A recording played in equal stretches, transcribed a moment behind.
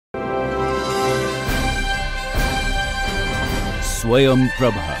Swayam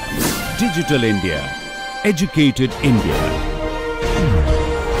Prabha. Digital India. Educated India.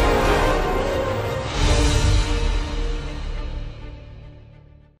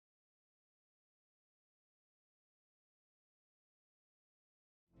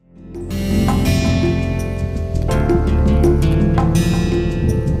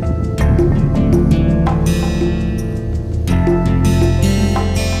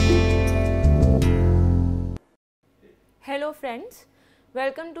 Hello friends,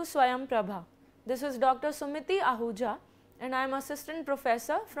 welcome to Swayam Prabha. This is Dr. Sumiti Ahuja and I am Assistant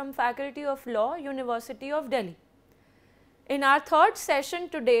Professor from Faculty of Law, University of Delhi. In our third session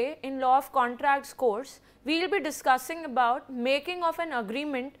today in Law of Contracts course, we will be discussing about making of an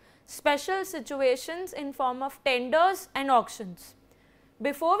agreement, special situations in form of tenders and auctions.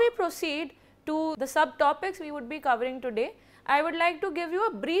 Before we proceed to the subtopics we would be covering today, I would like to give you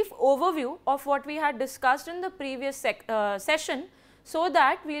a brief overview of what we had discussed in the previous session so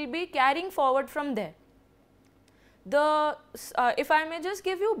that we will be carrying forward from there. If I may just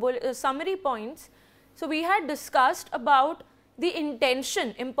give you summary points, so we had discussed about the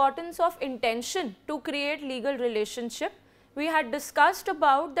intention, importance of intention to create legal relationship. We had discussed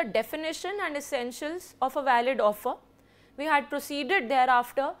about the definition and essentials of a valid offer. We had proceeded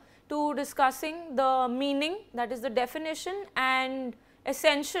thereafter to discussing the meaning, that is the definition and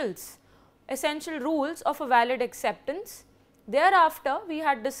essential rules of a valid acceptance. Thereafter, we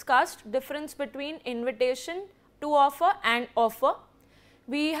had discussed difference between invitation to offer and offer.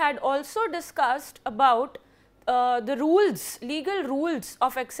 We had also discussed about the rules, legal rules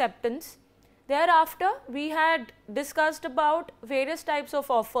of acceptance. Thereafter, we had discussed about various types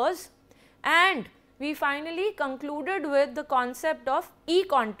of offers and we finally concluded with the concept of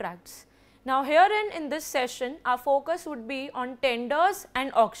e-contracts. Now herein in this session, our focus would be on tenders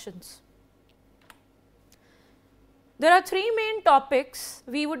and auctions. There are three main topics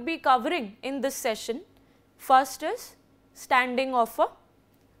we would be covering in this session. First is standing offer.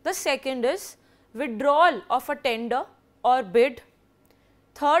 The second is withdrawal of a tender or bid.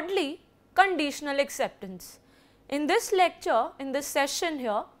 Thirdly, conditional acceptance. In this lecture, in this session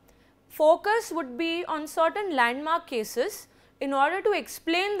here, focus would be on certain landmark cases in order to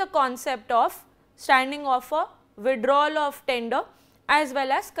explain the concept of standing offer, withdrawal of tender as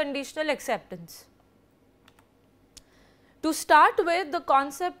well as conditional acceptance. To start with the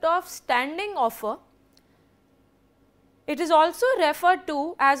concept of standing offer, it is also referred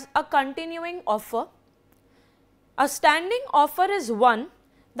to as a continuing offer. A standing offer is one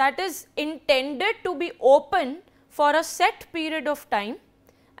that is intended to be open for a set period of time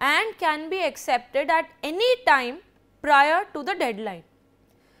and can be accepted at any time prior to the deadline.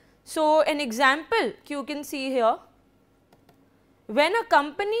 So, an example you can see here, when a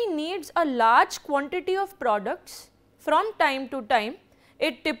company needs a large quantity of products from time to time,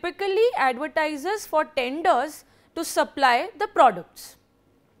 it typically advertises for tenders to supply the products.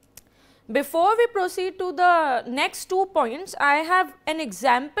 Before we proceed to the next 2 points, I have an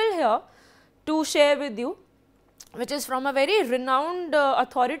example here to share with you, which is from a very renowned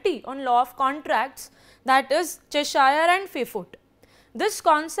authority on law of contracts, that is Cheshire and Fifoot. This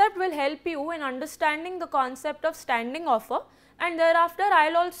concept will help you in understanding the concept of standing offer, and thereafter I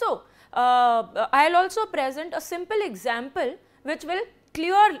will also present a simple example which will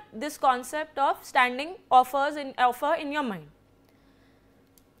clear this concept of standing offers in your mind.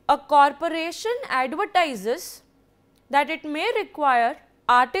 A corporation advertises that it may require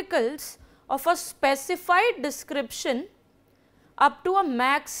articles of a specified description up to a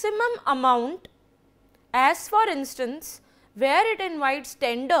maximum amount, as for instance where it invites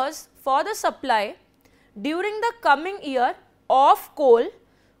tenders for the supply during the coming year of coal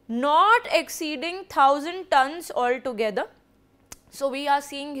not exceeding 1000 tons altogether. So, we are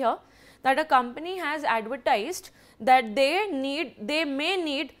seeing here that a company has advertised that they may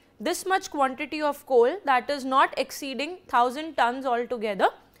need this much quantity of coal, that is not exceeding 1000 tons altogether.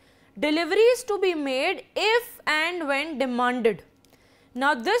 Deliveries to be made if and when demanded.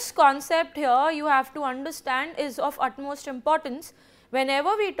 Now, this concept here you have to understand is of utmost importance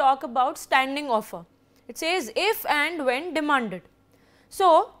whenever we talk about standing offer. It says if and when demanded.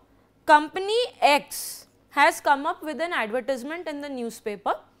 So, company X has come up with an advertisement in the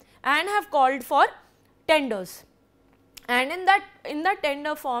newspaper and have called for tenders. And in that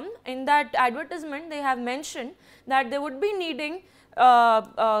tender form, in that advertisement, they have mentioned that they would be needing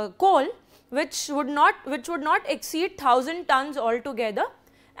coal which would not exceed 1000 tons altogether,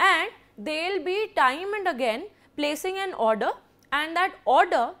 and they will be time and again placing an order, and that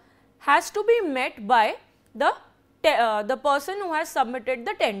order has to be met by the person who has submitted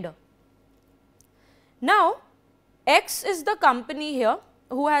the tender. Now, X is the company here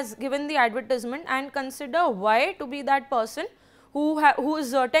who has given the advertisement, and consider Y to be that person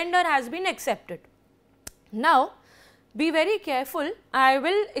whose tender has been accepted. Now, be very careful, I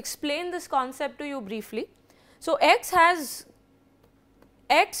will explain this concept to you briefly. So, X has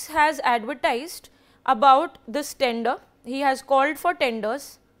advertised about this tender, he has called for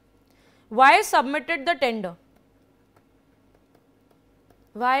tenders, Y submitted the tender,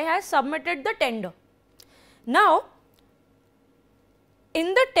 Y has submitted the tender. Now,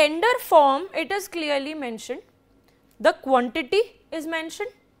 in the tender form it is clearly mentioned, the quantity is mentioned,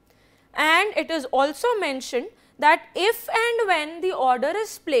 and it is also mentioned that if and when the order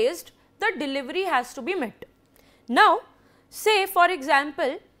is placed, the delivery has to be met. Now, say for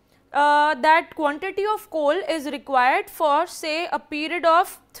example, that quantity of coal is required for say a period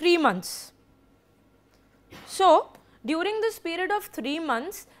of 3 months. So, during this period of 3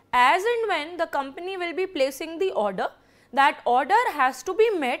 months, as and when the company will be placing the order, that order has to be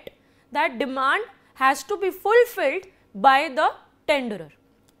met, that demand has to be fulfilled by the tenderer.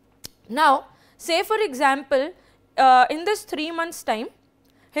 Now, say for example, in this 3 months time,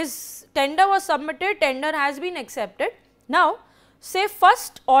 his tender was submitted, tender has been accepted. Now, say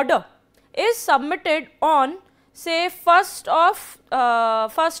first order is submitted on say 1st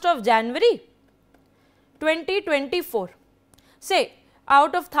of January 2024. Say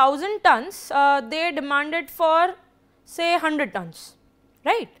out of 1000 tons, they demanded for say 100 tons,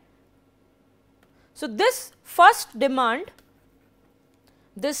 right. So, this first demand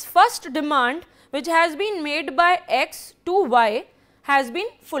which has been made by X to Y has been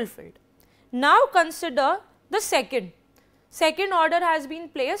fulfilled. Now, consider the second order has been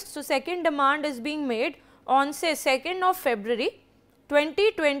placed. So, second demand is being made on say 2nd of February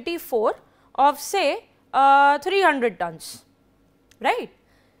 2024 of say 300 tons, right.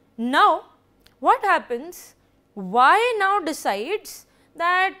 Now, what happens? Y now decides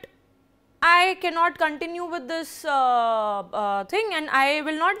that I cannot continue with this thing, and I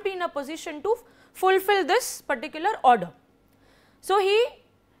will not be in a position to fulfill this particular order. So, he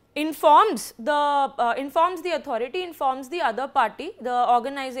informs the authority, informs the other party, the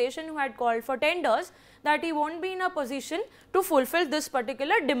organization who had called for tenders, that he won't be in a position to fulfill this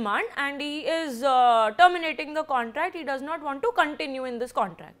particular demand, and he is terminating the contract, he does not want to continue in this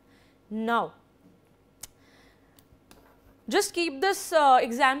contract. Now, just keep this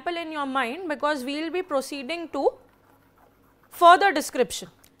example in your mind, because we will be proceeding to further description,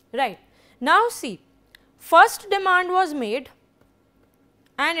 right. Now, see, first demand was made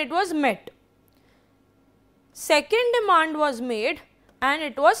and it was met, second demand was made and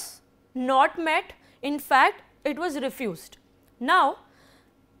it was not met, in fact, it was refused. Now,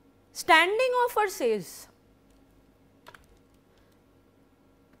 standing offer says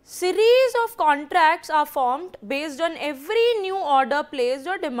series of contracts are formed based on every new order placed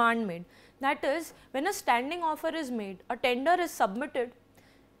or demand made. That is, when a standing offer is made, a tender is submitted,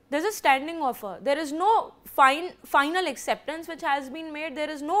 there is a standing offer, there is no final acceptance which has been made, there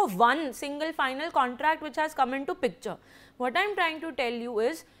is no one single final contract which has come into picture. What I am trying to tell you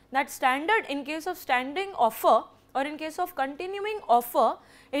is that standard, in case of standing offer or in case of continuing offer,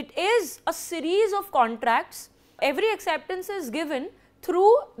 it is a series of contracts, every acceptance is given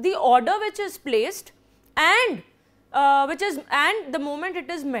through the order which is placed and the moment it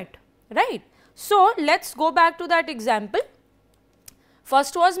is met, right. So, let us go back to that example.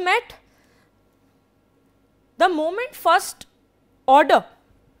 First was met, the moment first order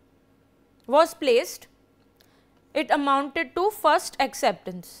was placed, it amounted to first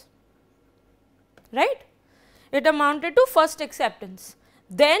acceptance, right, it amounted to first acceptance.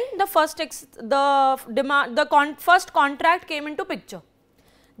 Then the first contract came into picture,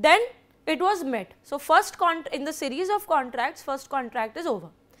 then it was met. So, in the series of contracts, first contract is over.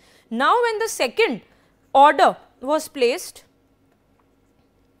 Now, when the second order was placed,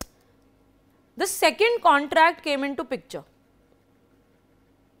 the second contract came into picture,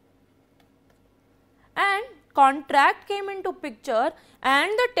 and contract came into picture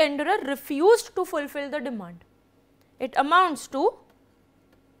and the tenderer refused to fulfill the demand. It amounts to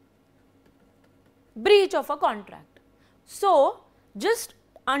breach of a contract. So, just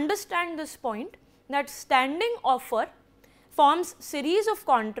understand this point, that standing offer forms series of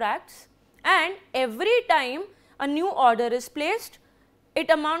contracts, and every time a new order is placed, it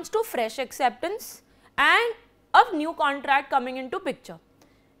amounts to fresh acceptance and a new contract coming into picture.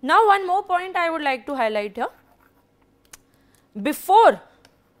 Now, one more point I would like to highlight here. Before,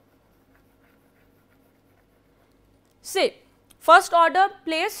 say first order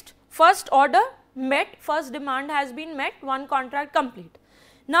placed, first order met, first demand has been met, one contract complete.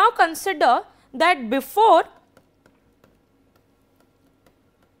 Now, consider that before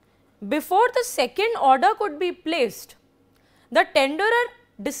before the second order could be placed, the tenderer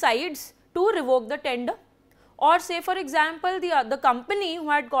decides to revoke the tender, or say for example the company who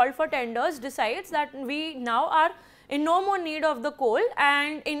had called for tenders decides that we now are in no more need of the coal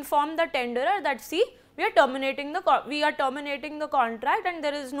and inform the tenderer that see we are terminating the contract and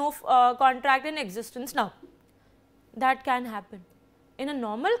there is no contract in existence now. That can happen. In a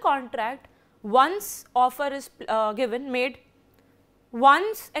normal contract, once offer is made,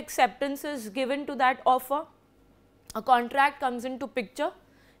 once acceptance is given to that offer, a contract comes into picture.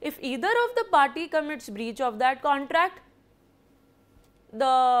 If either of the party commits breach of that contract,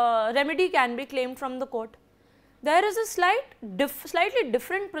 the remedy can be claimed from the court. There is a slightly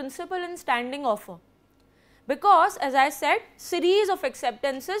different principle in standing offer, because as I said, series of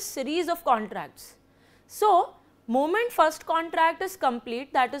acceptances, series of contracts. So, moment first contract is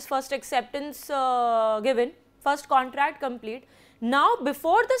complete, that is first acceptance given, first contract complete. Now,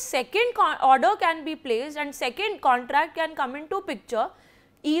 before the second order can be placed and second contract can come into picture,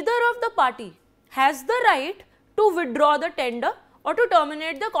 either of the party has the right to withdraw the tender or to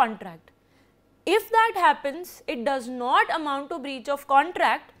terminate the contract. If that happens, it does not amount to breach of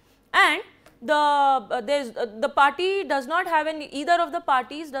contract, and the party does not have either of the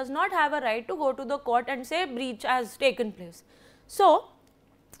parties does not have a right to go to the court and say breach has taken place. So,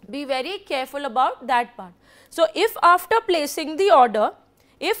 be very careful about that part. So, if after placing the order,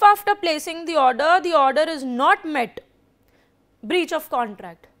 the order is not met, breach of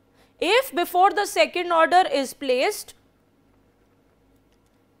contract. If before the second order is placed,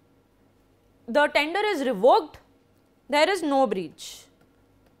 the tender is revoked, there is no breach,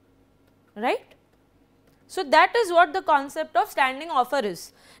 right. So, that is what the concept of standing offer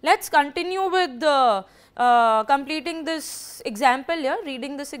is. Let us continue with the completing this example here,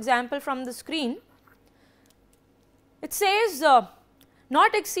 reading this example from the screen. It says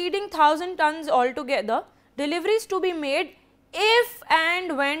not exceeding 1000 tons altogether, deliveries to be made if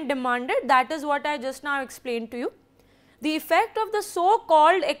and when demanded, that is what I just now explained to you. The effect of the so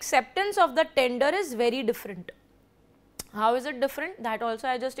called acceptance of the tender is very different. How is it different? That also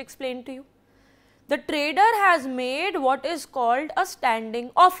I just explained to you. The trader has made what is called a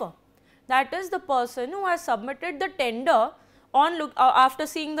standing offer. That is, the person who has submitted the tender on after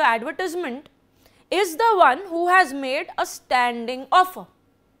seeing the advertisement is the one who has made a standing offer.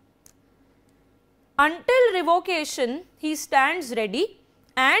 Until revocation, he stands ready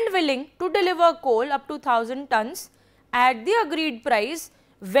and willing to deliver coal up to 1000 tons at the agreed price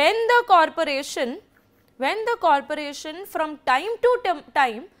when the corporation from time to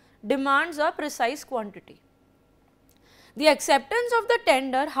time demands a precise quantity. The acceptance of the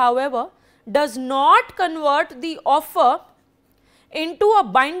tender, however, does not convert the offer into a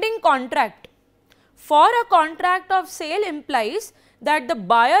binding contract, for a contract of sale implies that the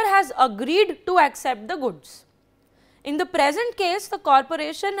buyer has agreed to accept the goods. In the present case, the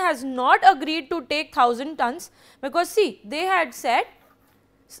corporation has not agreed to take 1000 tons, because see, they had said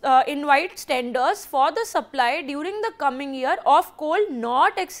invites tenders for the supply during the coming year of coal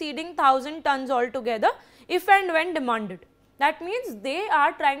not exceeding 1000 tons altogether if and when demanded. That means they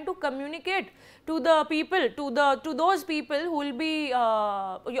are trying to communicate to the people, to those people who will be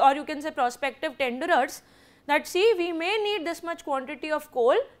or you can say prospective tenderers, that see, we may need this much quantity of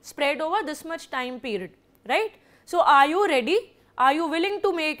coal spread over this much time period, right. So, are you ready? Are you willing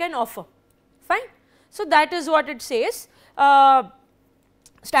to make an offer? Fine. So, that is what it says.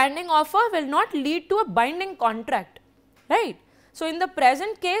 Standing offer will not lead to a binding contract, right. So, in the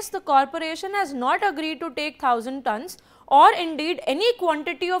present case, the corporation has not agreed to take 1000 tons or indeed any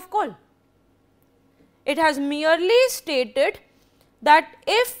quantity of coal. It has merely stated that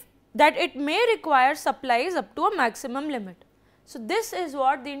it may require supplies up to a maximum limit. So, this is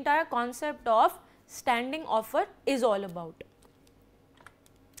what the entire concept of standing offer is all about.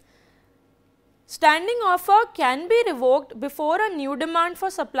 Standing offer can be revoked before a new demand for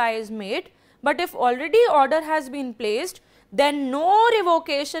supply is made, but if already order has been placed, then no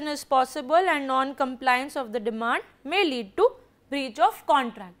revocation is possible and non-compliance of the demand may lead to breach of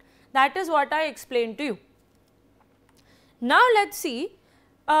contract. That is what I explained to you. Now, let us see,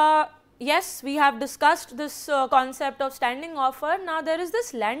 yes, we have discussed this concept of standing offer. Now, there is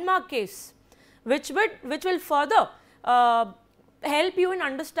this landmark case which will further help you in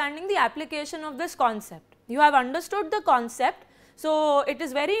understanding the application of this concept. You have understood the concept, so it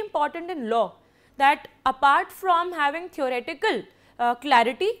is very important in law that apart from having theoretical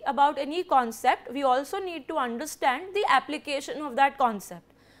clarity about any concept, we also need to understand the application of that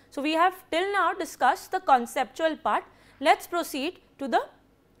concept. So, we have till now discussed the conceptual part. Let us proceed to the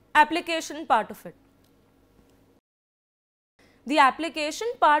application part of it. The application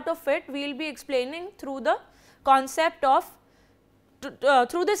part of it we will be explaining through the concept of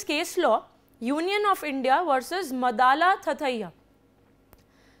through this case law, Union of India versus Madala Thathaiya.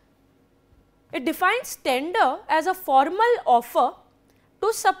 It defines tender as a formal offer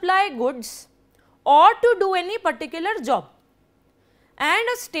to supply goods or to do any particular job, and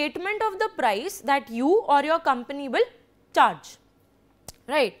a statement of the price that you or your company will charge,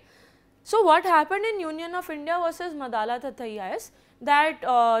 right. So, what happened in Union of India versus Madala Thathaiya is that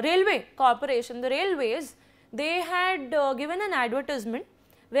railway corporation, the railways, they had given an advertisement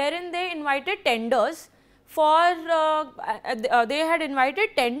wherein they invited tenders for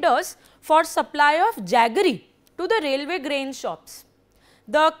supply of jaggery to the railway grain shops.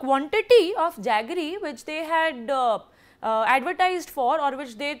 The quantity of jaggery which they had advertised for, or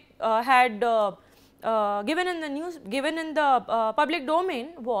which they had given in the public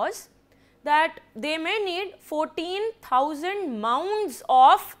domain, was that they may need 14,000 mounds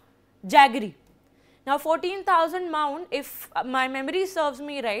of jaggery. Now, 14,000 mound, if my memory serves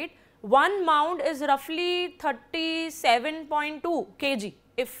me right, one mound is roughly 37.2 kg,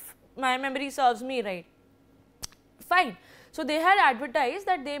 if my memory serves me right. Fine. So, they had advertised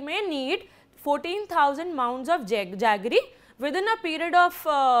that they may need 14,000 mounds of jaggery within a period of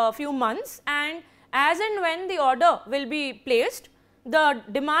few months, and as and when the order will be placed, the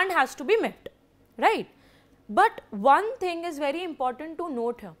demand has to be met, right. But one thing is very important to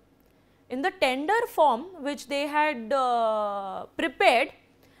note here. In the tender form which they had prepared,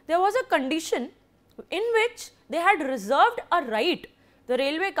 there was a condition in which they had reserved a right. The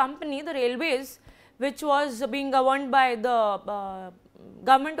railway company, the railways, which was being governed by the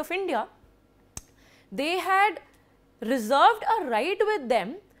government of India, they had reserved a right with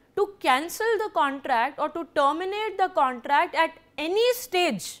them to cancel the contract or to terminate the contract at any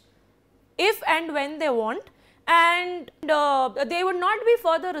stage if and when they want, and they would not be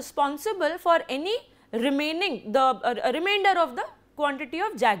further responsible for any remaining remainder of the quantity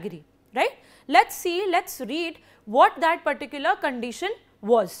of jaggery, right. Let's read what that particular condition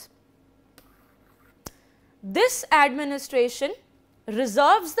was. This administration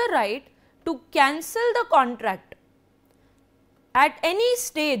reserves the right to cancel the contract at any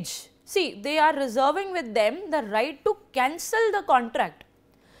stage. See, they are reserving with them the right to cancel the contract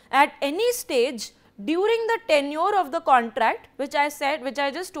at any stage during the tenure of the contract, which I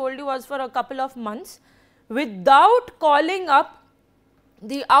just told you was for a couple of months, without calling up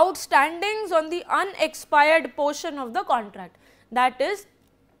the outstandings on the unexpired portion of the contract. That is,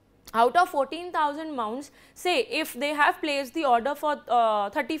 out of 14,000 mounds, say if they have placed the order for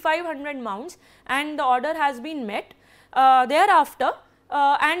 3,500 mounds and the order has been met, thereafter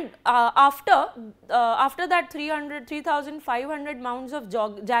after that 3,500 mounds of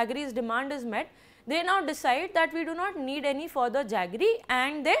jaggery's demand is met, they now decide that we do not need any further jaggery,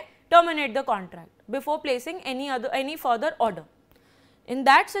 and they terminate the contract before placing any further order. In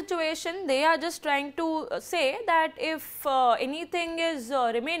that situation, they are just trying to say that if anything is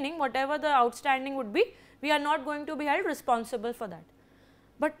remaining, whatever the outstanding would be, we are not going to be held responsible for that.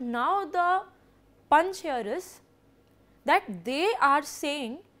 But now the punch here is that they are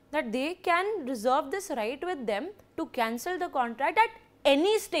saying that they can reserve this right with them to cancel the contract at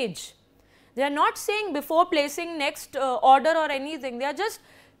any stage. They are not saying before placing next order or anything. They are just,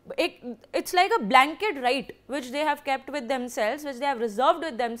 it's like a blanket right which they have kept with themselves, which they have reserved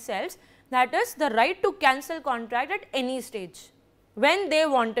with themselves, that is the right to cancel contract at any stage when they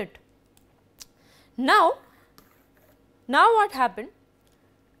want it. Now what happened?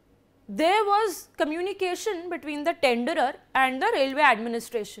 There was communication between the tenderer and the railway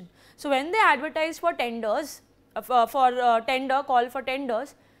administration. So, when they advertised for tenders, call for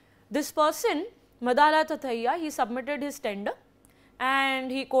tenders, this person Madala Thathaiya, he submitted his tender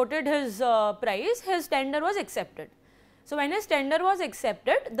and he quoted his price. His tender was accepted. So, when his tender was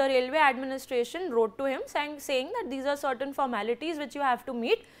accepted, the railway administration wrote to him saying that these are certain formalities which you have to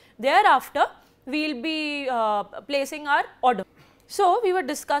meet. Thereafter, we will be placing our order. So, we were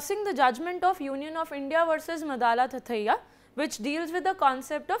discussing the judgment of Union of India versus Madala Thathaiya, which deals with the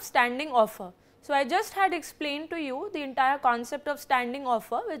concept of standing offer. So, I just had explained to you the entire concept of standing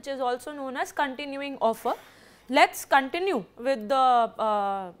offer, which is also known as continuing offer. Let us continue with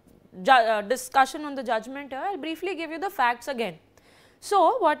the discussion on the judgment here. I will briefly give you the facts again.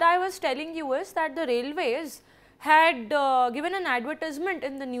 So, what I was telling you is that the railways had given an advertisement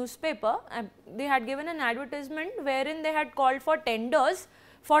in the newspaper. They had given an advertisement wherein they had called for tenders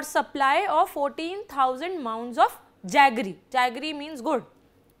for supply of 14,000 mounds of jaggery. Jaggery means good,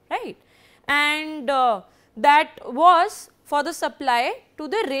 right? And that was for the supply to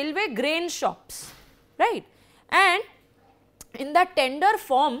the railway grain shops, right? And in that tender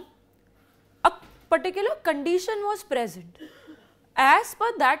form, a particular condition was present. As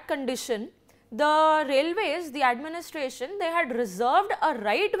per that condition, the railways, the administration, they had reserved a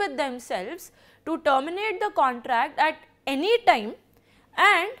right with themselves to terminate the contract at any time,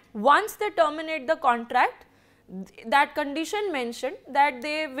 and once they terminate the contract, that condition mentioned that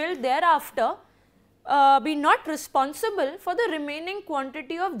they will thereafter be not responsible for the remaining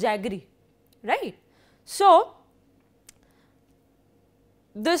quantity of jaggery, right. So,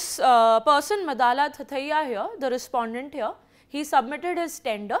 this person Madala Thathaiya here, the respondent here, he submitted his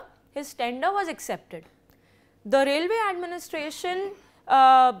tender was accepted. The railway administration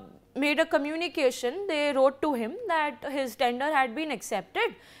made a communication, they wrote to him that his tender had been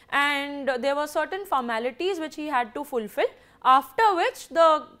accepted and there were certain formalities which he had to fulfill, after which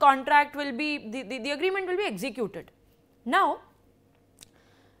the contract will be, the agreement will be executed. Now,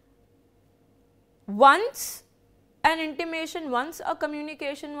 once an intimation, once a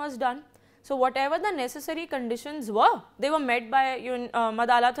communication was done, so whatever the necessary conditions were, they were met by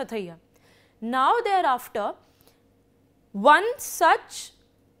Madala Thathaiya. Now thereafter, one such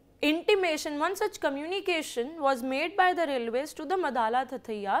intimation, one such communication was made by the railways to the Madala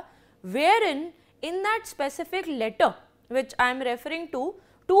Thathaiya, wherein in that specific letter which I am referring to,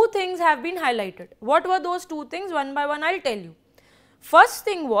 two things have been highlighted. What were those two things? One by one I will tell you. First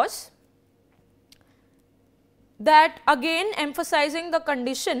thing was that, again emphasizing the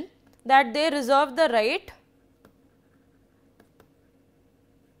condition that they reserve the right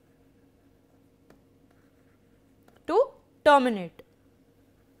to terminate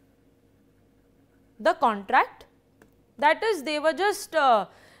the contract, that is, they were just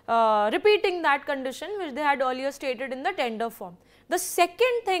repeating that condition which they had earlier stated in the tender form. The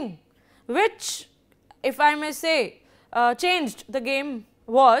second thing which, if I may say, changed the game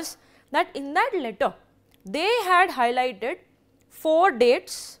was that in that letter they had highlighted 4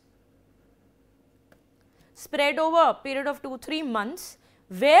 dates spread over a period of 2-3 months,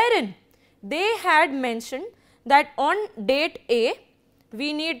 wherein they had mentioned that on date A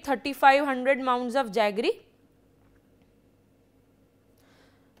we need 3500 mounds of jaggery,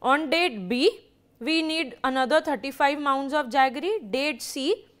 on date B we need another 35 mounds of jaggery, date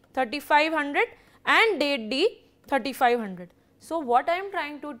C 3500 and date D 3500. So, what I am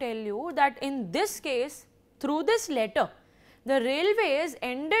trying to tell you that in this case, through this letter, the railways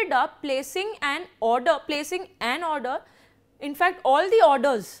ended up placing an order, in fact all the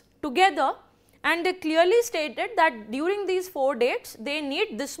orders together, and they clearly stated that during these 4 dates they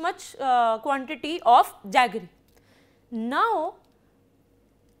need this much quantity of jaggery. Now,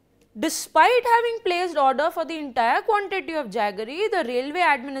 despite having placed order for the entire quantity of jaggery, the railway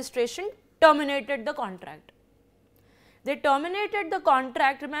administration terminated the contract. They terminated the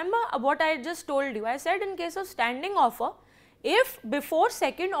contract. Remember what I just told you, I said in case of standing offer, if before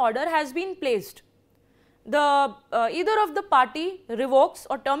second order has been placed, the either of the party revokes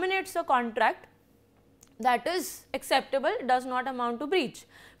or terminates the contract, that is acceptable, does not amount to breach.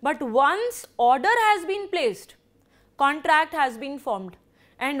 But once order has been placed, contract has been formed,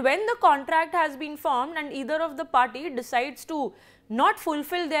 and when the contract has been formed and either of the party decides to not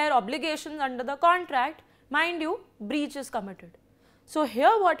fulfill their obligations under the contract, mind you, breach is committed. So,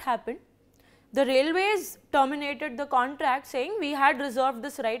 here what happened? The railways terminated the contract, saying we had reserved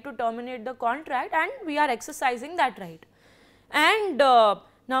this right to terminate the contract and we are exercising that right. And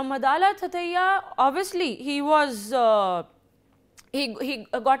now Madala Thathaiya, obviously he was he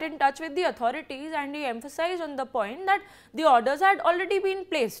got in touch with the authorities and he emphasized on the point that the orders had already been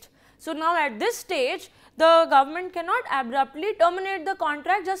placed. So, now at this stage the government cannot abruptly terminate the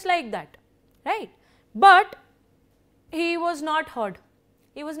contract just like that, right. But he was not heard,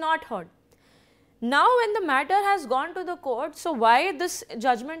 he was not heard. Now, when the matter has gone to the court, so why this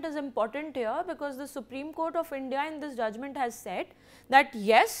judgment is important here? Because the Supreme Court of India in this judgment has said that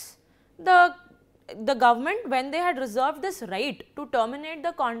yes, the government, when they had reserved this right to terminate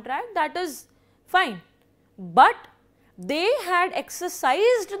the contract, that is fine, but they had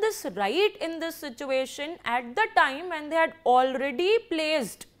exercised this right in this situation at the time when they had already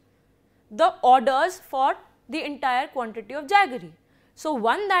placed the orders for the entire quantity of jaggery. So,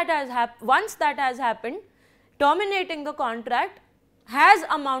 once that has happened, terminating the contract has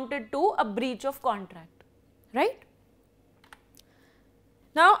amounted to a breach of contract, right.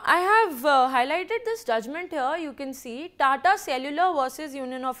 Now, I have highlighted this judgment here, you can see Tata Cellular versus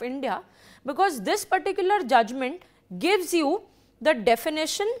Union of India, because this particular judgment gives you the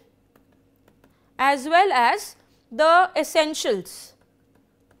definition as well as the essentials,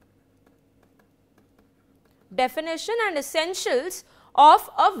 definition and essentials of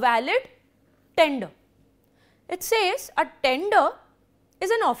a valid tender. It says a tender is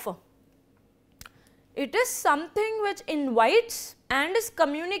an offer. It is something which invites and is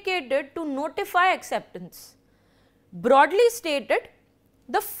communicated to notify acceptance. Broadly stated,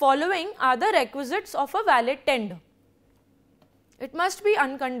 the following are the requisites of a valid tender. It must be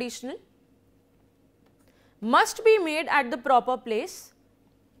unconditional, must be made at the proper place,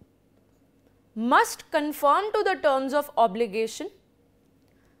 must conform to the terms of obligation,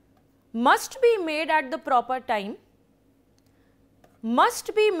 must be made at the proper time,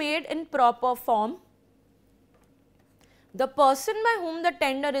 must be made in proper form. The person by whom the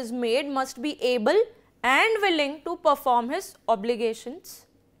tender is made must be able and willing to perform his obligations.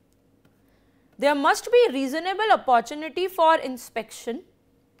 There must be reasonable opportunity for inspection.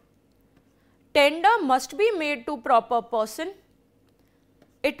 Tender must be made to proper person.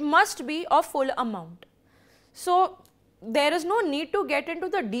 It must be of full amount. So, there is no need to get into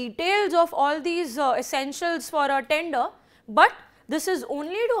the details of all these essentials for a tender, but this is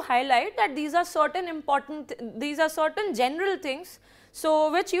only to highlight that these are certain certain general things,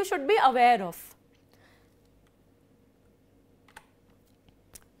 so which you should be aware of.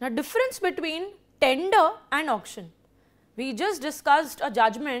 Now, difference between tender and auction. We just discussed a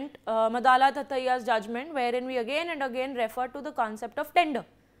judgment, Madala Tathaya's judgment, wherein we again and again refer to the concept of tender.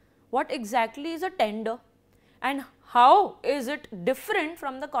 What exactly is a tender and how is it different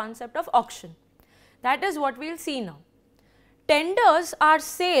from the concept of auction? That is what we will see now. Tenders are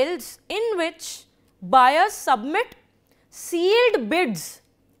sales in which buyers submit sealed bids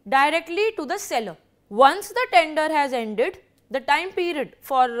directly to the seller. Once the tender has ended, the time period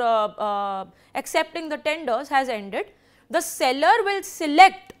for accepting the tenders has ended, the seller will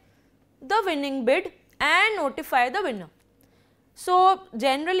select the winning bid and notify the winner. So,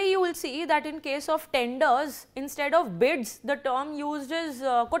 generally you will see that in case of tenders, instead of bids, the term used is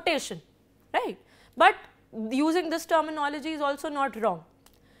quotation, right? But using this terminology is also not wrong.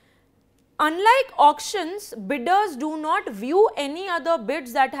 Unlike auctions, bidders do not view any other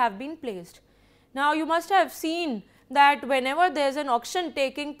bids that have been placed. Now, you must have seen that whenever there is an auction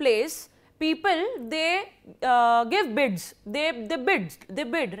taking place, people, they give bids, they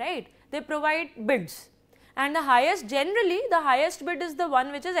bid, right? They provide bids, and the highest, generally the highest bid is the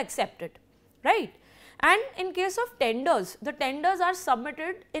one which is accepted, right? And in case of tenders, the tenders are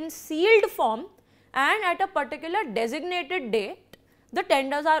submitted in sealed form, and at a particular designated date the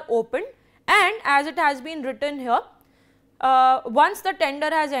tenders are opened, and as it has been written here, once the tender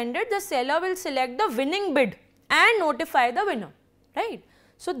has ended, the seller will select the winning bid and notify the winner, right?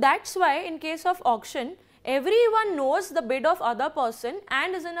 So, that is why in case of auction, everyone knows the bid of other person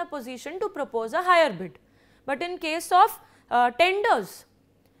and is in a position to propose a higher bid. But in case of tenders,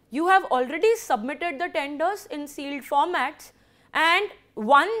 you have already submitted the tenders in sealed formats, and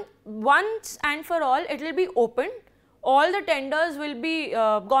once and for all it will be opened, all the tenders will be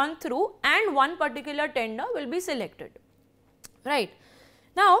gone through and one particular tender will be selected, right.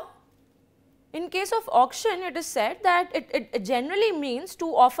 Now, in case of auction, it is said that it generally means to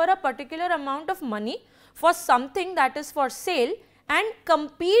offer a particular amount of money for something that is for sale and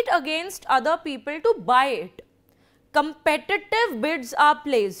compete against other people to buy it. Competitive bids are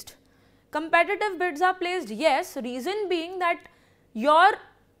placed. Competitive bids are placed, yes, reason being that your,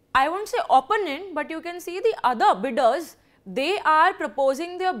 I won't say opponent, but you can see the other bidders, they are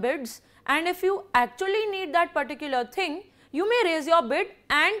proposing their bids, and if you actually need that particular thing, you may raise your bid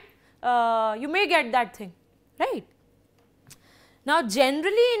and you may get that thing, right. Now,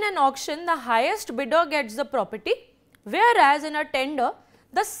 generally in an auction, the highest bidder gets the property, whereas in a tender,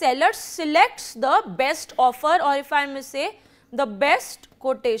 the seller selects the best offer, or if I may say, the best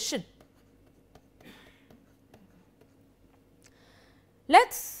quotation. Let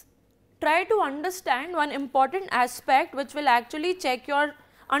us try to understand one important aspect which will actually check your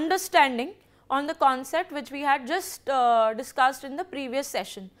understanding on the concept which we had just discussed in the previous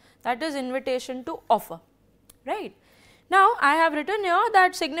session, that is invitation to offer, right. Now, I have written here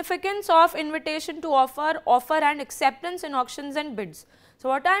that significance of invitation to offer and acceptance in auctions and bids. So,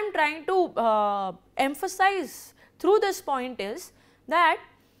 what I am trying to emphasize through this point is that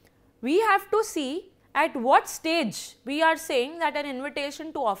we have to see at what stage we are saying that an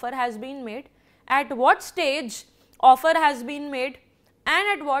invitation to offer has been made, at what stage offer has been made,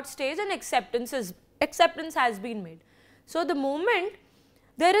 and at what stage an acceptance has been made. So, the moment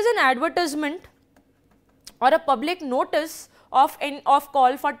there is an advertisement or a public notice of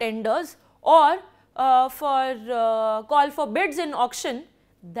call for tenders or for call for bids in auction,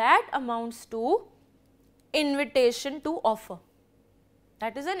 that amounts to invitation to offer.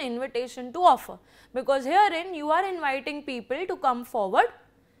 That is an invitation to offer, because herein you are inviting people to come forward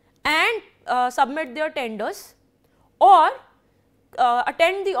and submit their tenders, or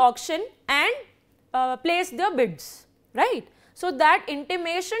attend the auction and place their bids, right. So that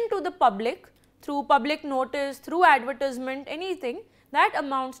intimation to the public through public notice, through advertisement, anything, that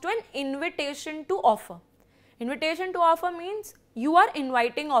amounts to an invitation to offer. Invitation to offer means you are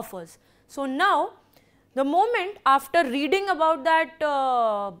inviting offers. So now the moment after reading about that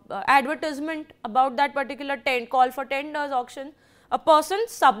advertisement, about that particular call for tenders, auction, a person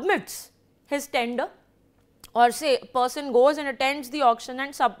submits his tender, or say a person goes and attends the auction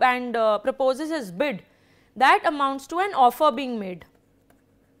and proposes his bid, that amounts to an offer being made.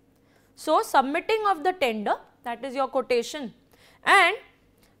 So submitting of the tender, that is your quotation, and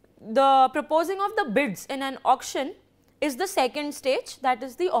the proposing of the bids in an auction is the second stage, that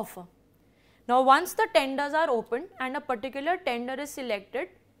is the offer. Now once the tenders are opened and a particular tender is selected,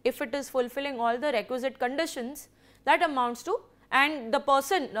 if it is fulfilling all the requisite conditions, that amounts to, and the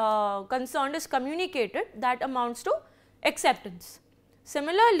person concerned is communicated, that amounts to acceptance.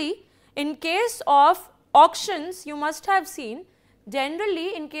 Similarly, in case of auctions, you must have seen,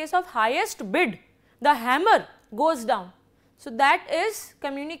 generally in case of highest bid, the hammer goes down. So that is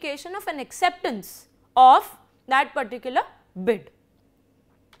communication of an acceptance of that particular bid.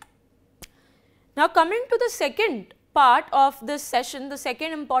 Now coming to the second part of this session, the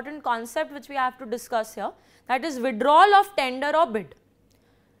second important concept which we have to discuss here, that is withdrawal of tender or bid.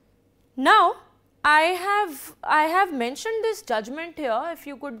 Now I have mentioned this judgment here, if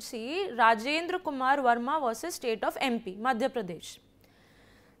you could see, Rajendra Kumar Verma versus State of MP, Madhya Pradesh.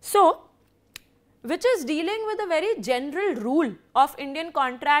 So which is dealing with a very general rule of Indian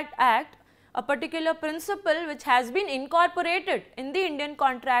Contract Act, a particular principle which has been incorporated in the Indian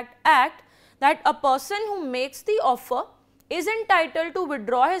Contract Act, that a person who makes the offer is entitled to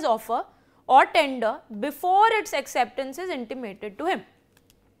withdraw his offer or tender before its acceptance is intimated to him,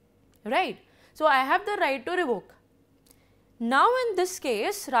 right. So I have the right to revoke. Now in this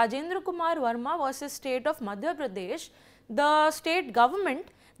case, Rajendra Kumar Verma versus State of Madhya Pradesh, the state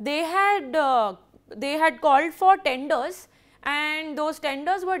government, they had called for tenders, and those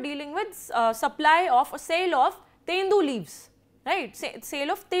tenders were dealing with supply of, sale of tendu leaves, right,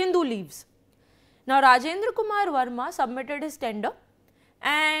 sale of tendu leaves. Now Rajendra Kumar Verma submitted his tender,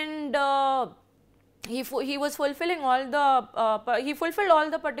 and he was fulfilling all the he fulfilled all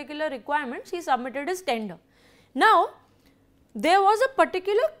the particular requirements. He submitted his tender. Now there was a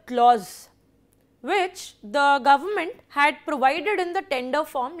particular clause which the government had provided in the tender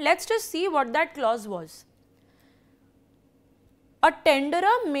form. Let's just see what that clause was. A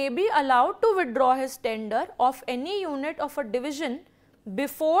tenderer may be allowed to withdraw his tender of any unit of a division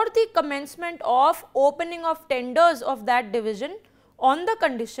before the commencement of opening of tenders of that division, on the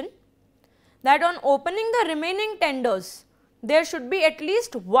condition that on opening the remaining tenders, there should be at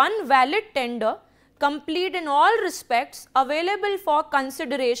least one valid tender, complete in all respects, available for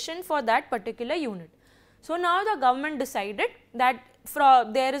consideration for that particular unit. So now the government decided that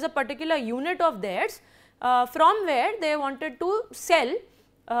there is a particular unit of theirs from where they wanted to sell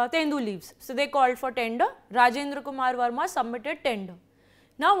tendu leaves. So they called for tender. Rajendra Kumar Verma submitted tender.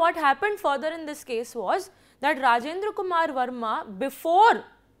 Now what happened further in this case was that Rajendra Kumar Verma, before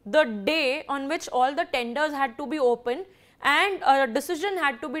the day on which all the tenders had to be opened and a decision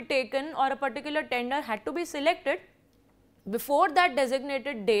had to be taken or a particular tender had to be selected, before that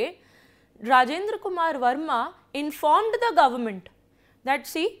designated day, Rajendra Kumar Verma informed the government that,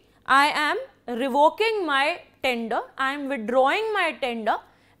 see, I am revoking my tender, I am withdrawing my tender,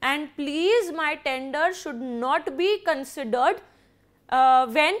 and please, my tender should not be considered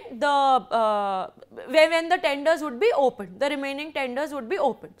when the tenders would be opened, the remaining tenders would be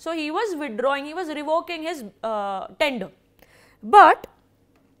opened. So he was withdrawing, he was revoking his tender. But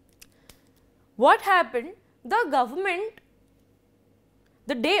what happened? The government,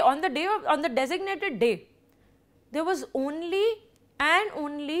 on the designated day, there was only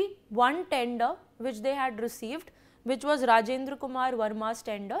one tender which they had received, which was Rajendra Kumar Verma's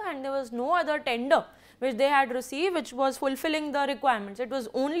tender, and there was no other tender which they had received which was fulfilling the requirements. It was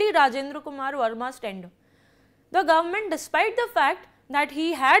only Rajendra Kumar Verma's tender. The government, despite the fact that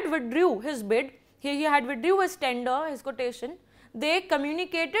he had withdrew his bid, he had withdrew his tender, his quotation, they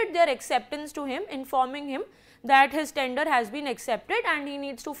communicated their acceptance to him, informing him that his tender has been accepted and he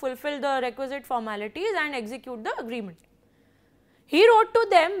needs to fulfill the requisite formalities and execute the agreement. He wrote to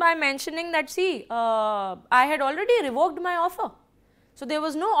them by mentioning that, see, I had already revoked my offer. So there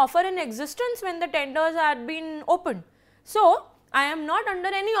was no offer in existence when the tenders had been opened. So I am not under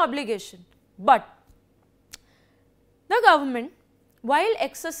any obligation. But the government, while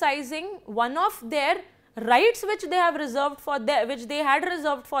exercising one of their rights which they have reserved for them, which they had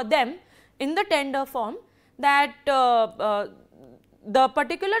reserved for them in the tender form, that the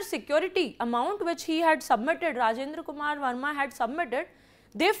particular security amount which he had submitted, Rajendra Kumar Verma had submitted,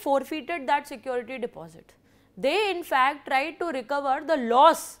 they forfeited that security deposit. They in fact tried to recover the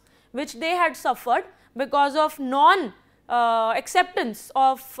loss which they had suffered because of acceptance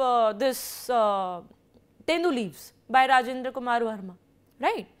of this Tendu leaves by Rajendra Kumar Verma,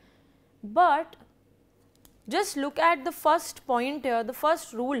 right. But just look at the first point here, the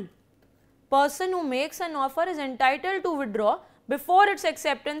first rule. Person who makes an offer is entitled to withdraw before its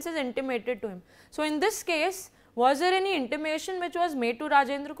acceptance is intimated to him. So, in this case, was there any intimation which was made to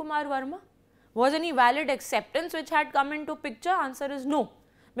Rajendra Kumar Verma? Was any valid acceptance which had come into picture? Answer is no,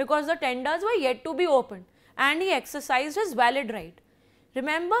 because the tenders were yet to be opened and he exercised his valid right.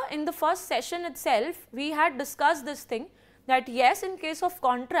 Remember, in the first session itself, we had discussed this thing that yes, in case of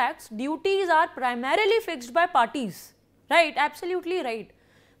contracts, duties are primarily fixed by parties, right, absolutely right.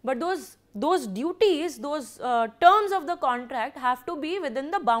 But those duties, those terms of the contract have to be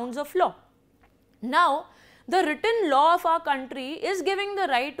within the bounds of law. Now, the written law of our country is giving the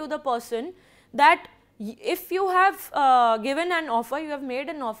right to the person that if you have given an offer, you have made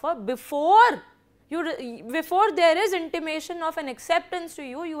an offer before there is intimation of an acceptance to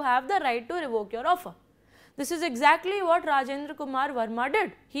you, you have the right to revoke your offer. This is exactly what Rajendra Kumar Verma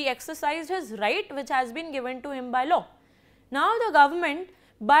did. He exercised his right which has been given to him by law. Now, the government,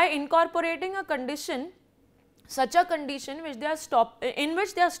 by incorporating a condition, such a condition which in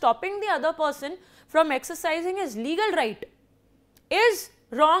which they are stopping the other person from exercising his legal right, is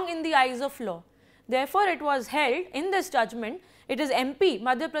wrong in the eyes of law. Therefore, it was held in this judgment, it is MP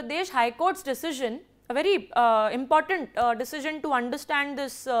Madhya Pradesh High Court's decision, a very important decision to understand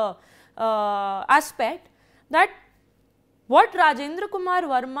this aspect, that what Rajendra Kumar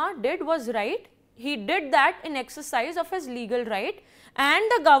Verma did was right. He did that in exercise of his legal right, and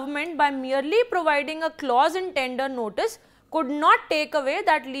the government, by merely providing a clause in tender notice, could not take away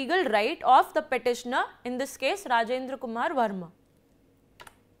that legal right of the petitioner, in this case Rajendra Kumar Verma.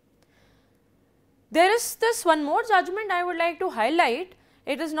 There is this one more judgment I would like to highlight.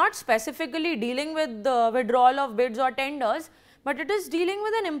 It is not specifically dealing with the withdrawal of bids or tenders, but it is dealing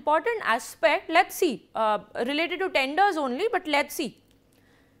with an important aspect. Let us see, related to tenders only, but let us see.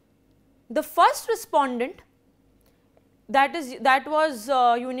 The first respondent, that was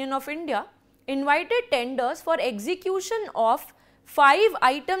Union of India, invited tenders for execution of 5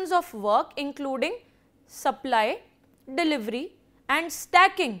 items of work, including supply, delivery and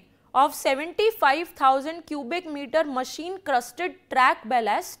stacking of 75,000 cubic meter machine crusted track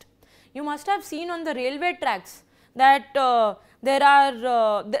ballast. You must have seen on the railway tracks that there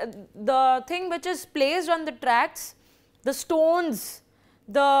are the thing which is placed on the tracks, the stones,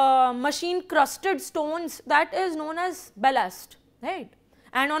 the machine crusted stones, that is known as ballast, right,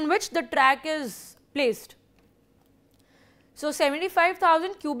 and on which the track is placed. So,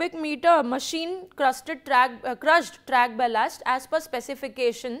 75,000 cubic meter machine crushed track ballast as per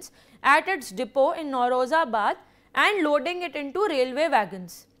specifications at its depot in Naurozabad and loading it into railway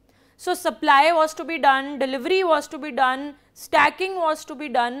wagons. So, supply was to be done, delivery was to be done, stacking was to be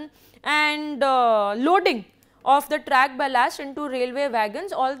done, and loading of the track ballast into railway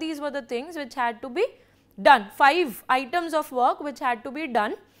wagons, all these were the things which had to be done, 5 items of work which had to be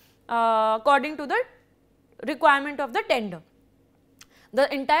done according to the requirement of the tender.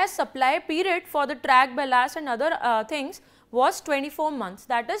 The entire supply period for the track ballast and other things was 24 months,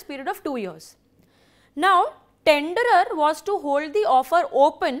 that is period of 2 years. Now, tenderer was to hold the offer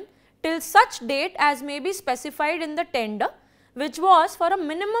open till such date as may be specified in the tender, which was for a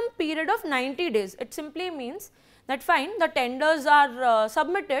minimum period of 90 days. It simply means that fine, the tenders are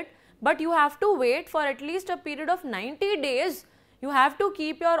submitted, but you have to wait for at least a period of 90 days. You have to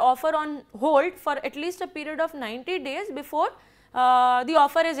keep your offer on hold for at least a period of 90 days before the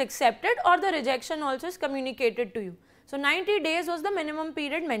offer is accepted or the rejection also is communicated to you. So, 90 days was the minimum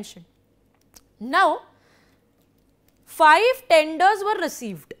period mentioned. Now, 5 tenders were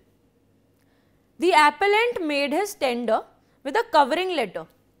received. The appellant made his tender with a covering letter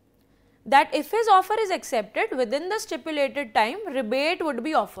that if his offer is accepted within the stipulated time, rebate would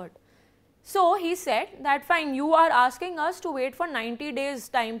be offered. So, he said that fine, you are asking us to wait for 90 days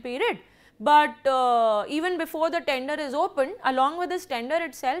time period, but even before the tender is opened, along with this tender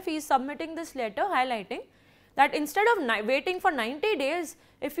itself, he is submitting this letter highlighting that instead of waiting for 90 days,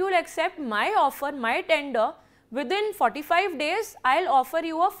 if you will accept my offer, my tender, within 45 days, I will offer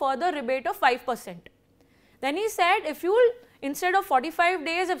you a further rebate of 5%. Then he said, if you will, instead of 45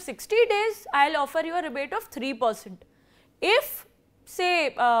 days, of 60 days, I will offer you a rebate of 3%. If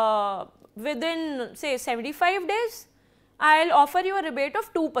say within say 75 days, I will offer you a rebate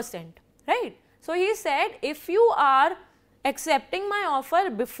of 2%, right. So he said, if you are accepting my offer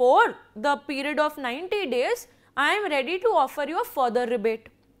before the period of 90 days, I am ready to offer you a further rebate.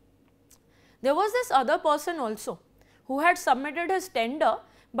 There was this other person also who had submitted his tender,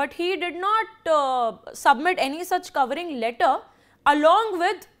 but he did not submit any such covering letter along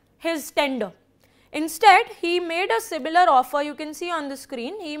with his tender. Instead, he made a similar offer. You can see on the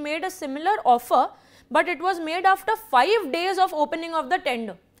screen, he made a similar offer, but it was made after 5 days of opening of the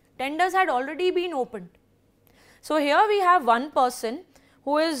tender. Tenders had already been opened. So here we have one person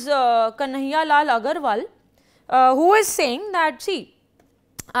who is Kanhaiya Lal Agarwal, who is saying that, see,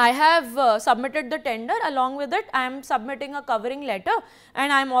 I have submitted the tender, along with it I am submitting a covering letter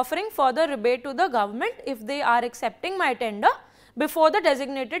and I am offering further rebate to the government if they are accepting my tender before the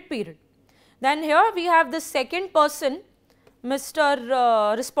designated period. Then here we have the second person,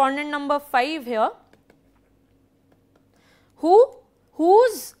 Mr. Respondent number 5 here,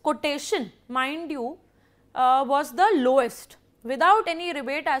 whose quotation, mind you, was the lowest without any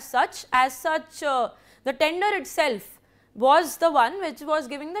rebate as such. The tender itself was the one which was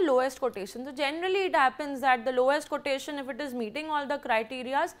giving the lowest quotation. So generally it happens that the lowest quotation, if it is meeting all the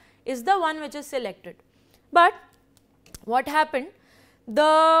criterias, is the one which is selected. But what happened?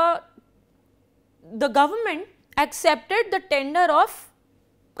 The government accepted the tender of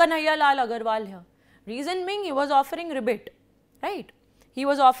Kanhaiya Lal Agarwal here. Reason being, he was offering rebate, right? He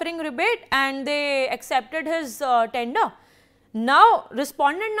was offering rebate and they accepted his tender. Now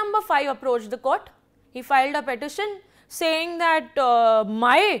respondent number 5 approached the court. He filed a petition saying that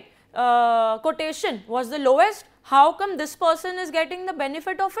my quotation was the lowest. How come this person is getting the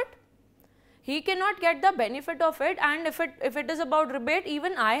benefit of it? He cannot get the benefit of it, and if it is about rebate,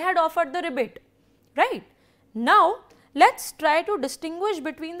 even I had offered the rebate, right? Now let's try to distinguish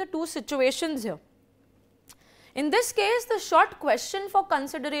between the two situations here. In this case, the short question for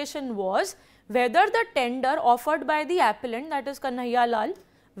consideration was whether the tender offered by the appellant, that is Kanhaiya Lal,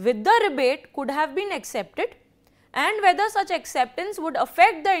 with the rebate could have been accepted, and whether such acceptance would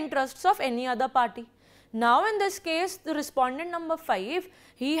affect the interests of any other party. Now in this case, the respondent number 5,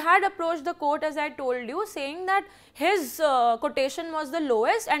 he had approached the court, as I told you, saying that his quotation was the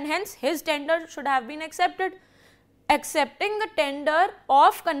lowest and hence his tender should have been accepted. Accepting the tender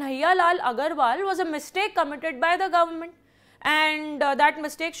of Kanhaiya Lal Agarwal was a mistake committed by the government, and that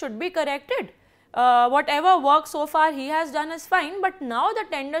mistake should be corrected. Whatever work so far he has done is fine, but now the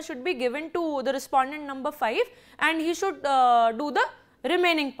tender should be given to the respondent number 5 and he should do the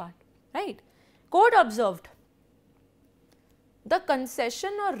remaining part, right? Court observed, the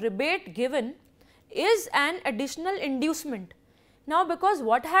concession or rebate given is an additional inducement. Now because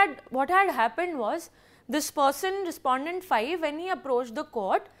what had happened was, this person, respondent 5, when he approached the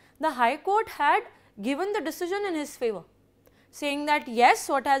court, the High Court had given the decision in his favor, saying that yes,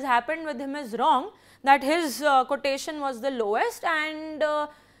 what has happened with him is wrong, that his quotation was the lowest and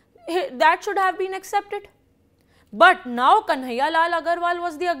that should have been accepted. But now Kanhaiya Lal Agarwal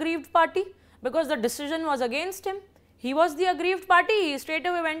was the aggrieved party because the decision was against him. He was the aggrieved party. He straight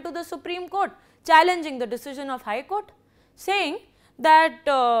away went to the Supreme Court challenging the decision of High Court, saying that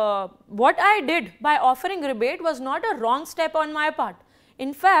what I did by offering rebate was not a wrong step on my part.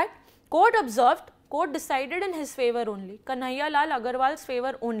 In fact, court observed, court decided in his favor only, Kanhaiya Lal Agarwal's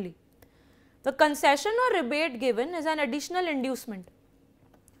favor only. The concession or rebate given is an additional inducement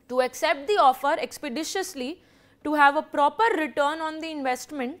to accept the offer expeditiously, to have a proper return on the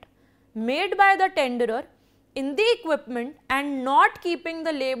investment made by the tenderer in the equipment and not keeping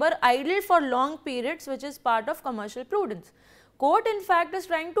the labor idle for long periods, which is part of commercial prudence. Court in fact is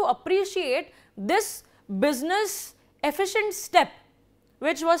trying to appreciate this business efficient step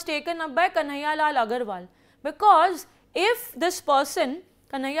which was taken up by Kanhaiya Lal Agarwal, because if this person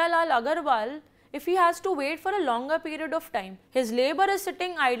Kanhaiya Lal Agarwal, if he has to wait for a longer period of time, his labor is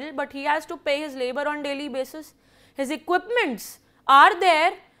sitting idle but he has to pay his labor on daily basis, his equipments are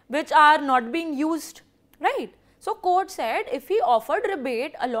there which are not being used, right? So court said if he offered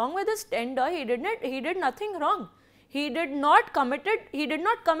rebate along with his tender, he did nothing wrong. He did not commit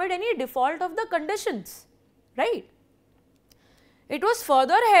any default of the conditions, right? It was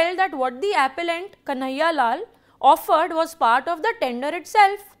further held that what the appellant Kanhaiya Lal offered was part of the tender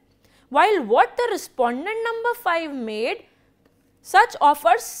itself, while what the respondent number 5 made such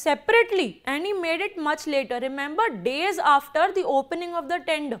offers separately, and he made it much later, remember, days after the opening of the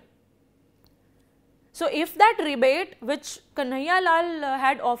tender. So if that rebate which Kanhaiya Lal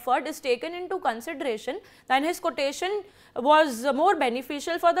had offered is taken into consideration, then his quotation was more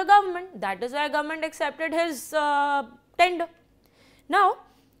beneficial for the government. That is why government accepted his tender. Now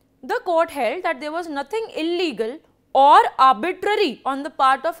the court held that there was nothing illegal or arbitrary on the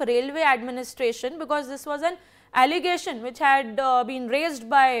part of railway administration, because this was an allegation which had been raised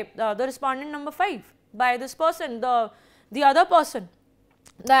by the respondent number 5, by this person, the other person,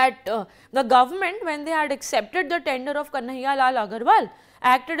 that the government, when they had accepted the tender of Kanhaiya Lal Agarwal,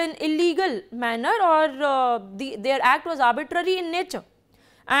 acted in illegal manner, or their act was arbitrary in nature.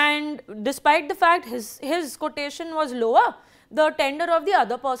 And despite the fact his quotation was lower, the tender of the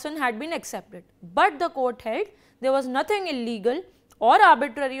other person had been accepted. But the court held there was nothing illegal or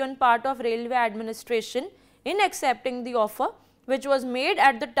arbitrary on part of railway administration in accepting the offer which was made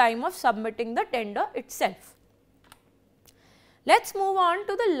at the time of submitting the tender itself. Let us move on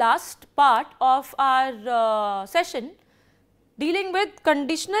to the last part of our session, dealing with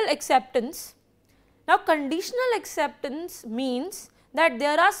conditional acceptance. Now, conditional acceptance means that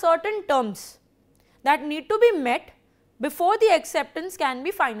there are certain terms that need to be met before the acceptance can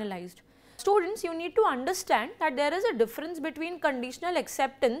be finalized. Students, you need to understand that there is a difference between conditional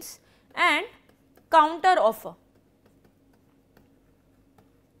acceptance and counter offer.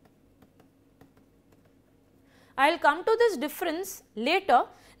 I will come to this difference later.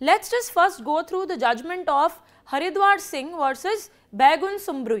 Let us just first go through the judgment of Haridwar Singh versus Baigun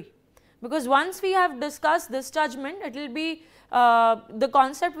Sumbrui, because once we have discussed this judgment, it will be the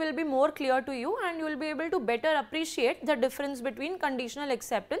concept will be more clear to you, and you will be able to better appreciate the difference between conditional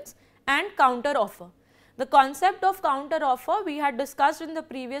acceptance and counter offer. The concept of counter offer we had discussed in the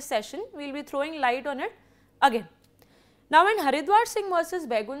previous session. We will be throwing light on it again. Now, in Haridwar Singh versus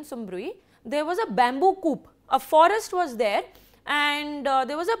Baigun Sumbrui, there was a bamboo coop, a forest was there, and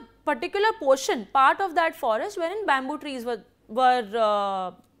there was a particular portion, part of that forest wherein bamboo trees were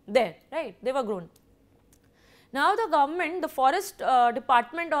there, right, they were grown. Now, the government, the forest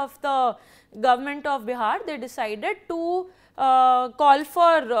department of the government of Bihar, they decided to call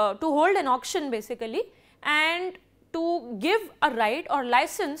for, to hold an auction basically, and to give a right or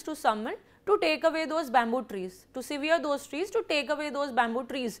license to someone to take away those bamboo trees, to sever those trees, to take away those bamboo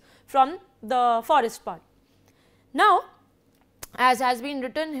trees from the forest part. Now, as has been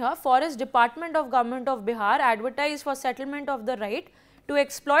written here, Forest Department of Government of Bihar advertised for settlement of the right to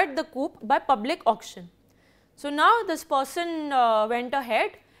exploit the coop by public auction. So, now this person went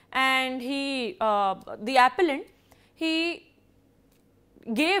ahead and he, the appellant, he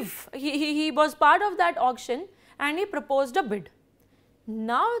was part of that auction and he proposed a bid.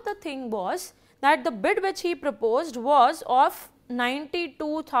 Now, the thing was that the bid which he proposed was of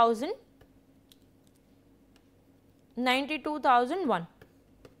 92,001.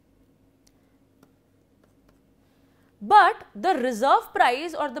 But the reserve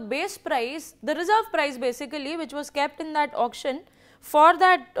price or the base price, the reserve price basically which was kept in that auction for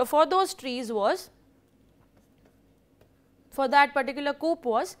those trees was, for that particular coop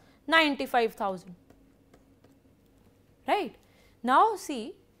was 95,000, right. Now,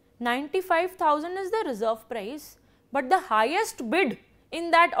 see, 95,000 is the reserve price, but the highest bid in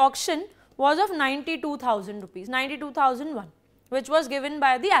that auction was of 92,000 rupees, 92,001, which was given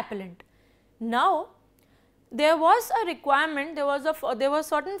by the appellant. Now, there was a requirement, there were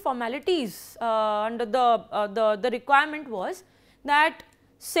certain formalities under the requirement was that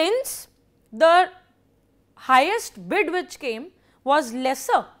since the highest bid which came was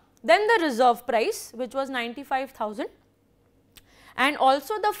lesser than the reserve price, which was 95,000, and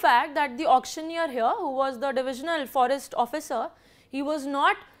also the fact that the auctioneer here, who was the divisional forest officer, he was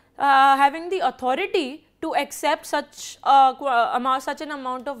not having the authority to accept such an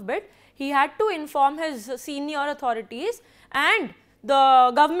amount of bid. He had to inform his senior authorities and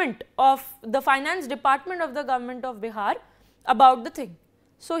the government of the finance department of the government of Bihar about the thing.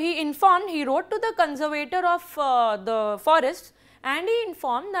 So, he wrote to the conservator of the forests and he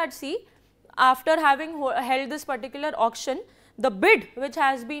informed that, see, after having held this particular auction, the bid which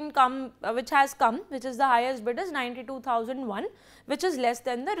has come, which is the highest bid, is 92,001, which is less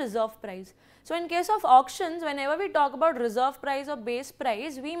than the reserve price. So, in case of auctions, whenever we talk about reserve price or base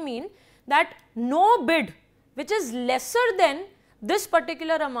price, we mean that no bid which is lesser than this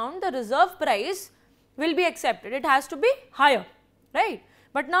particular amount, the reserve price will be accepted. It has to be higher, right.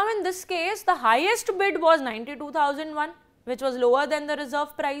 But now, in this case, the highest bid was 92,001, which was lower than the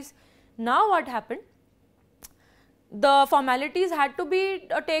reserve price. Now, what happened? The formalities had to be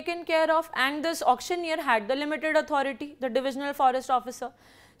taken care of, and this auctioneer had the limited authority, the divisional forest officer.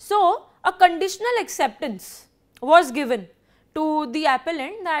 So, a conditional acceptance was given to the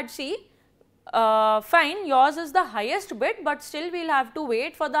appellant that, see, fine, yours is the highest bid, but still we will have to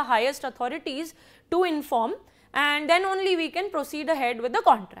wait for the highest authorities to inform, and then only we can proceed ahead with the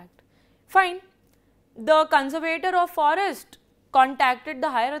contract. Fine. The conservator of forest contacted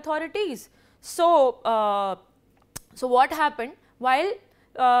the higher authorities. So, So what happened, while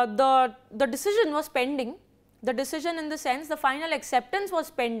the decision was pending, the decision in the sense the final acceptance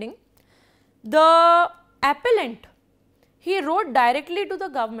was pending, the appellant, he wrote directly to the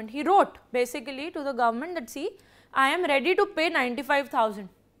government. He wrote basically to the government that, see, I am ready to pay 95,000,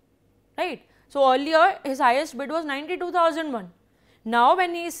 right. So earlier his highest bid was 92,001. Now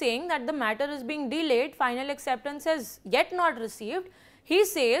when he is saying that the matter is being delayed, final acceptance is yet not received, he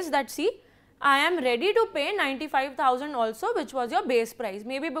says that, see, I am ready to pay 95,000 also, which was your base price,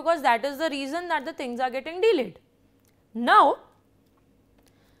 maybe because that is the reason that the things are getting delayed. Now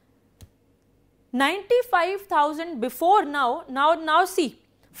 95,000 before now see,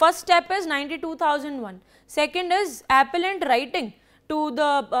 first step is 92,001, second is appellant writing to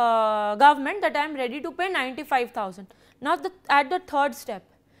the government that I am ready to pay 95,000. Now at the third step,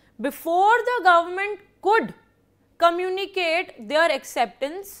 before the government could communicate their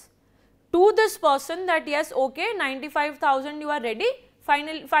acceptance to this person that yes, okay, 95,000 you are ready,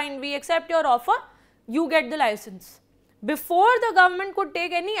 fine, we accept your offer, you get the license. Before the government could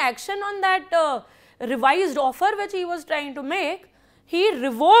take any action on that revised offer which he was trying to make, he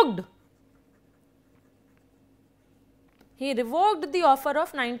revoked the offer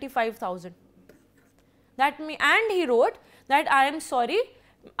of 95,000. And he wrote that I am sorry,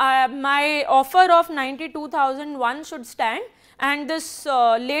 my offer of 92,001 should stand, and this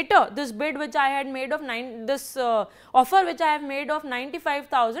this bid which I had made of offer which I have made of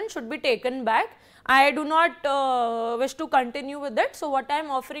 95,000 should be taken back. I do not wish to continue with it. So what I am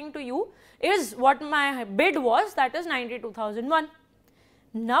offering to you is what my bid was, that is 92,001.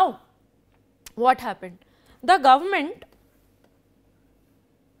 Now what happened? The government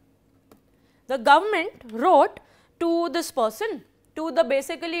wrote to this person, to the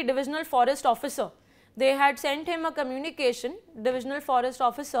basically divisional forest officer. They had sent him a communication, divisional forest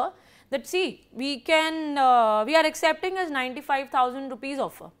officer, that, see, we are accepting as 95,000 rupees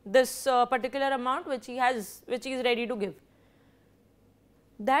offer, this particular amount which he is ready to give.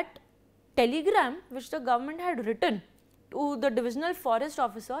 That telegram which the government had written to the divisional forest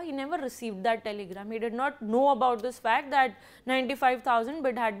officer, he never received that telegram. He did not know about this fact that 95,000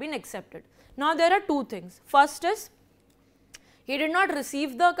 bid had been accepted. Now there are two things. First is, he did not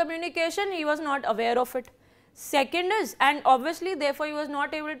receive the communication, he was not aware of it. Second is, and obviously therefore he was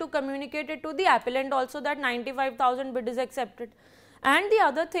not able to communicate it to the appellant also that 95,000 bid is accepted. And the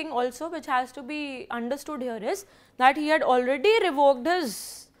other thing also which has to be understood here is that he had already revoked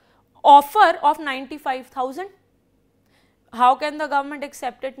his offer of 95,000. How can the government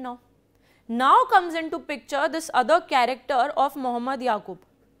accept it now? Now comes into picture this other character of Muhammad Yaqub.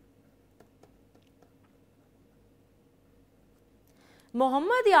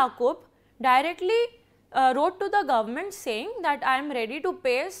 Muhammad Yaqub directly wrote to the government saying that I am ready to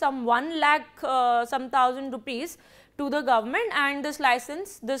pay some 1 lakh some thousand rupees to the government, and this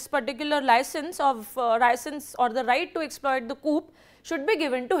license, this particular license of license or the right to exploit the coup should be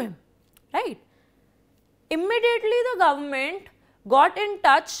given to him, right. Immediately the government got in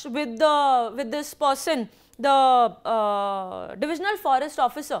touch with this person, the divisional forest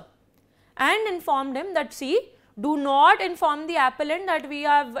officer, and informed him that, see, do not inform the appellant that we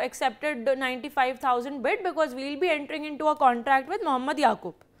have accepted 95,000 bid, because we will be entering into a contract with Muhammad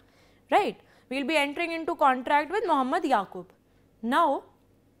Yaqub, right. We will be entering into contract with Muhammad Yaqub. Now,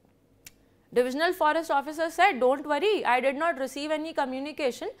 divisional forest officer said, don't worry, I did not receive any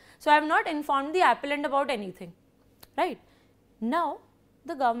communication, so I have not informed the appellant about anything, right. Now,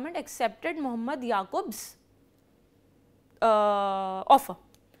 the government accepted Muhammad Yaqub's offer,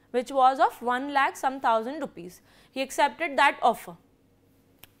 which was of 1 lakh some thousand rupees. He accepted that offer,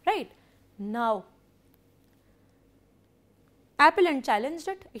 right. Now, appellant challenged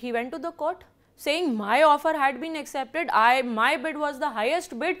it. He went to the court saying, my offer had been accepted, my bid was the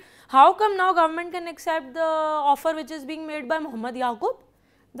highest bid, how come now government can accept the offer which is being made by Muhammad Yaqub?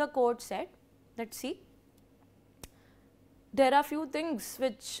 The court said that, see, there are few things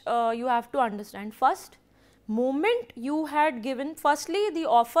which you have to understand. First, moment you had given, firstly the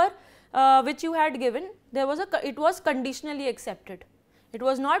offer which you had given, it was conditionally accepted. It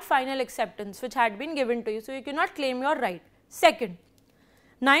was not final acceptance which had been given to you, so you cannot claim your right. Second,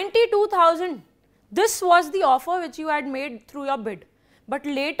 92,000, this was the offer which you had made through your bid, but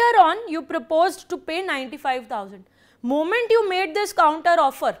later on you proposed to pay 95,000. Moment you made this counter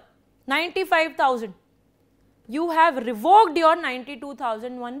offer, 95,000, you have revoked your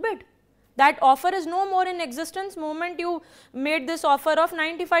 92,001 bid. That offer is no more in existence moment you made this offer of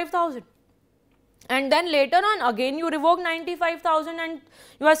 95,000. And then later on again you revoke 95,000 and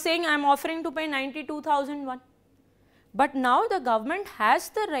you are saying I am offering to pay 92,001. But now the government has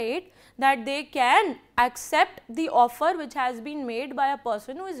the right that they can accept the offer which has been made by a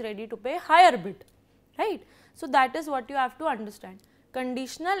person who is ready to pay higher bid, right. So, that is what you have to understand.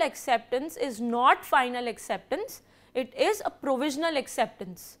 Conditional acceptance is not final acceptance, it is a provisional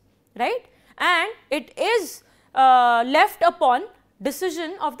acceptance, right, and it is left upon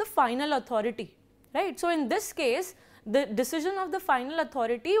decision of the final authority, right. So, in this case the decision of the final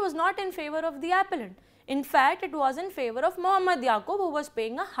authority was not in favor of the appellant. In fact, it was in favor of Mohammad Yaqub, who was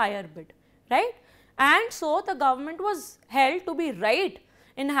paying a higher bid, right. And so, the government was held to be right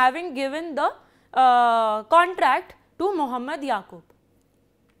in having given the contract to Mohammad Yaqub.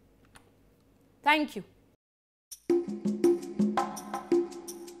 Thank you.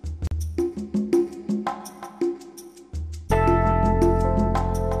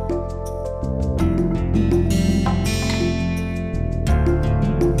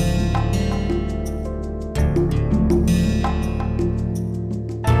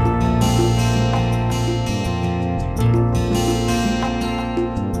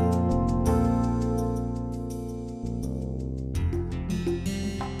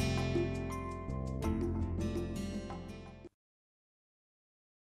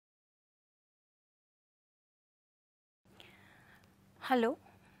 Hello,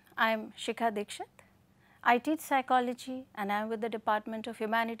 I am Shikha Dikshit. I teach psychology and I am with the Department of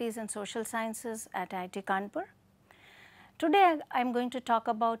Humanities and Social Sciences at IIT Kanpur. Today I am going to talk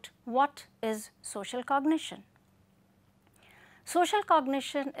about what is social cognition. Social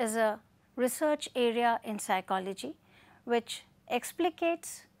cognition is a research area in psychology which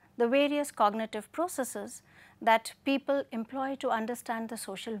explicates the various cognitive processes that people employ to understand the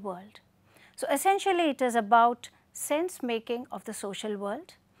social world. So, essentially it is about sense making of the social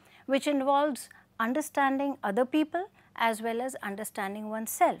world, which involves understanding other people as well as understanding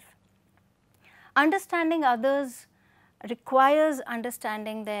oneself. Understanding others requires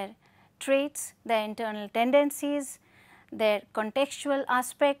understanding their traits, their internal tendencies, their contextual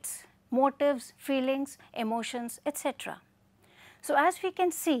aspects, motives, feelings, emotions, etc. So, as we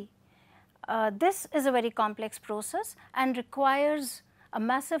can see, this is a very complex process and requires a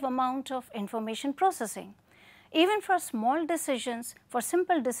massive amount of information processing. Even for small decisions, for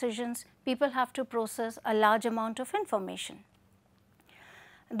simple decisions, people have to process a large amount of information.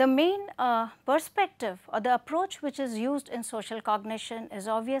 The main perspective or the approach which is used in social cognition is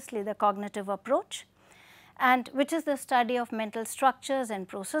obviously the cognitive approach, and which is the study of mental structures and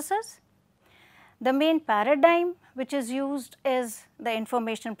processes. The main paradigm which is used is the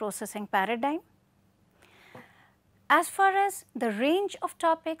information processing paradigm. As far as the range of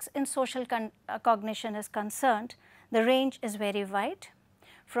topics in social cognition is concerned, the range is very wide,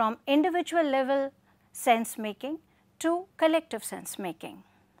 from individual level sense making to collective sense making.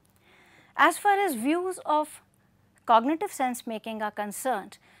 As far as views of cognitive sense making are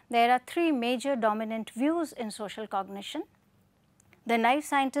concerned, there are three major dominant views in social cognition: the naive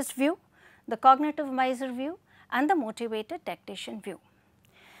scientist view, the cognitive miser view, and the motivated tactician view.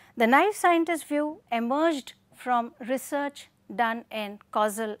 The naive scientist view emerged from research done in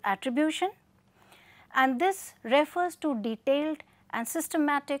causal attribution, and this refers to detailed and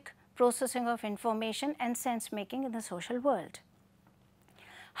systematic processing of information and sense making in the social world.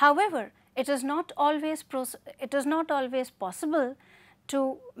 However, it is not always possible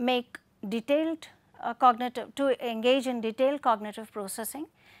to make detailed engage in detailed cognitive processing,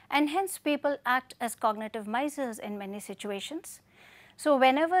 and hence people act as cognitive misers in many situations. So,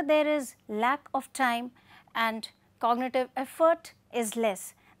 whenever there is lack of time and cognitive effort is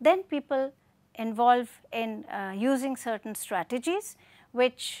less, then people involve in using certain strategies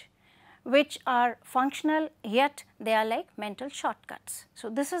which are functional, yet they are like mental shortcuts. So,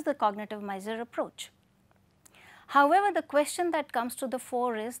 this is the cognitive miser approach. However, the question that comes to the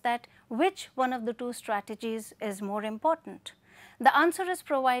fore is that which one of the two strategies is more important? The answer is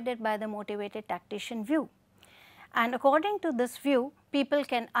provided by the motivated tactician view. And according to this view, people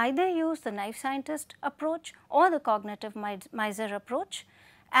can either use the naive scientist approach or the cognitive miser approach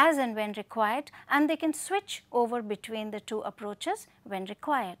as and when required, and they can switch over between the two approaches when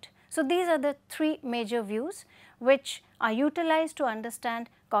required. So, these are the three major views which are utilized to understand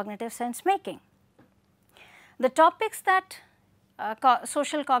cognitive sense making. The topics that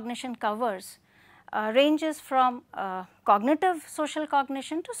social cognition covers ranges from cognitive social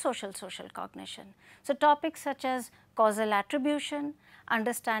cognition to social cognition. So, topics such as causal attribution,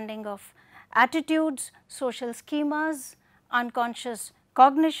 understanding of attitudes, social schemas, unconscious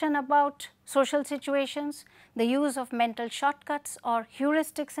cognition about social situations, the use of mental shortcuts or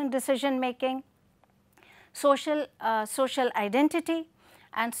heuristics in decision making, social identity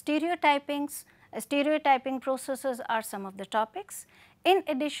and stereotypings Stereotyping processes are some of the topics. In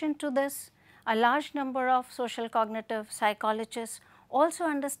addition to this, a large number of social cognitive psychologists also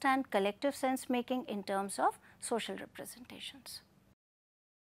understand collective sense making in terms of social representations.